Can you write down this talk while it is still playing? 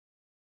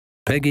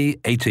Peggy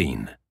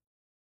 18.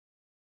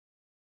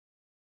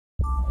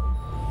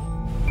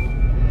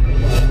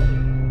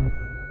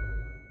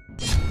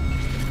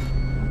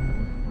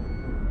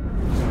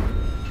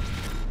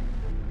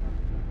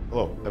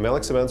 Hello, I'm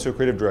Alex Amancio,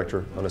 Creative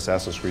Director on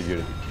Assassin's Creed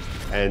Unity.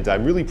 And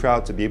I'm really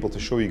proud to be able to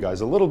show you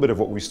guys a little bit of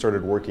what we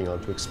started working on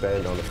to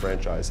expand on the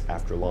franchise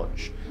after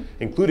launch,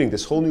 including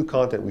this whole new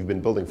content we've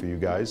been building for you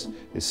guys,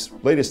 this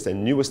latest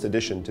and newest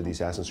addition to the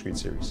Assassin's Creed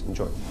series.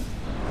 Enjoy.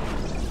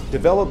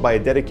 Developed by a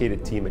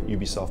dedicated team at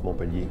Ubisoft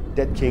Montpellier,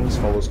 Dead Kings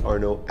follows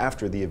Arnaud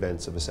after the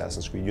events of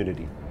Assassin's Creed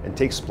Unity and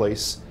takes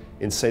place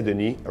in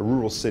Saint-Denis, a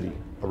rural city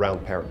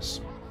around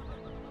Paris.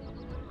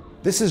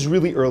 This is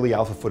really early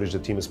alpha footage the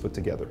team has put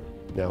together.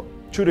 Now,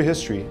 true to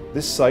history,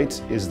 this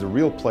site is the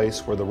real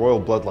place where the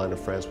royal bloodline of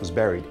France was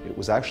buried. It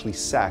was actually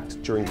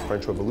sacked during the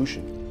French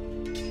Revolution.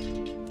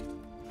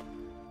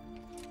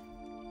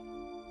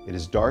 It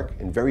is dark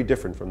and very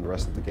different from the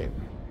rest of the game.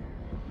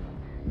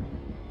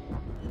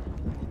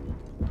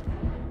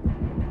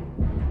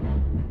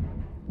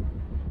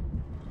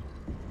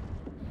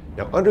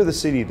 Now, under the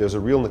city, there's a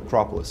real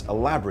necropolis, a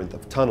labyrinth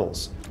of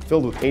tunnels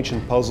filled with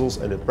ancient puzzles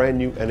and a brand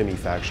new enemy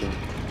faction,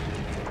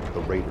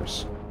 the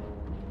Raiders.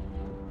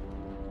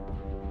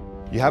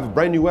 You have a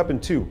brand new weapon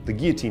too, the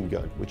guillotine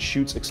gun, which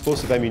shoots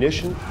explosive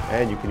ammunition,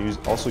 and you can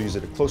also use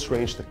it at close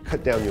range to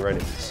cut down your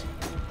enemies.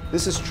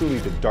 This is truly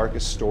the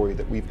darkest story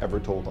that we've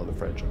ever told on the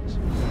franchise.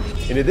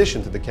 In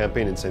addition to the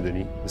campaign in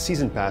Saint-Denis, the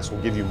Season Pass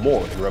will give you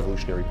more in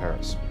revolutionary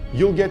Paris.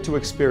 You'll get to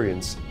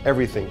experience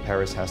everything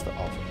Paris has to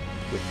offer.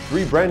 With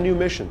 3 brand new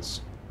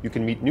missions, you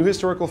can meet new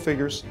historical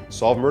figures,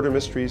 solve murder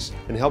mysteries,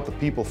 and help the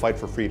people fight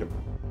for freedom.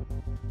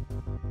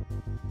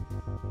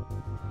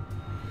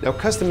 Now,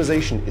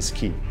 customization is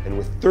key, and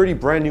with 30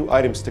 brand new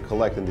items to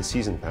collect in the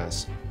Season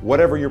Pass,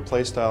 whatever your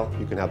playstyle,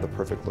 you can have the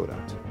perfect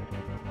loadout.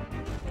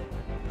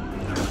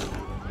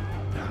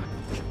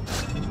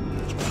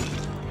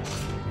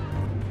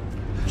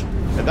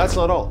 And that's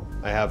not all.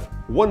 I have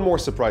one more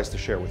surprise to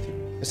share with you.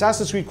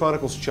 Assassin's Creed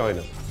Chronicles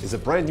China is a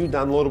brand new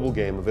downloadable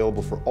game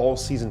available for all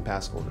Season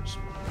Pass owners.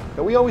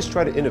 Now, we always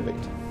try to innovate,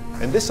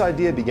 and this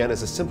idea began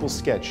as a simple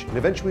sketch and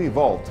eventually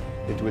evolved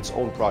into its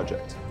own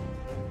project.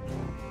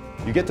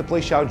 You get to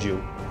play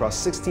Xiaoju across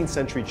 16th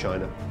century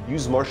China,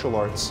 use martial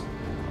arts,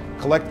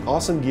 collect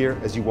awesome gear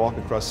as you walk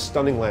across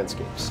stunning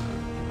landscapes.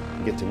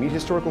 You get to meet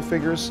historical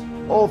figures,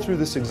 all through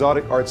this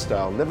exotic art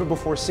style never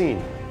before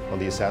seen on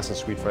the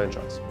Assassin's Creed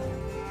franchise.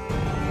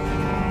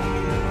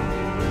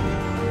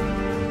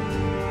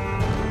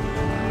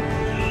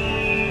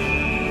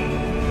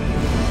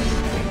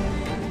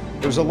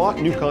 There's a lot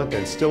of new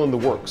content still in the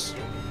works.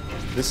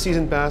 This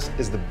Season Pass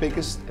is the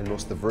biggest and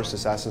most diverse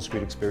Assassin's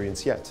Creed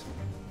experience yet.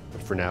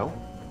 But for now,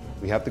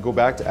 we have to go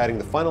back to adding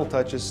the final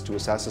touches to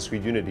Assassin's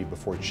Creed Unity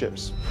before it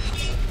ships.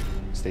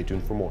 Stay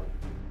tuned for more.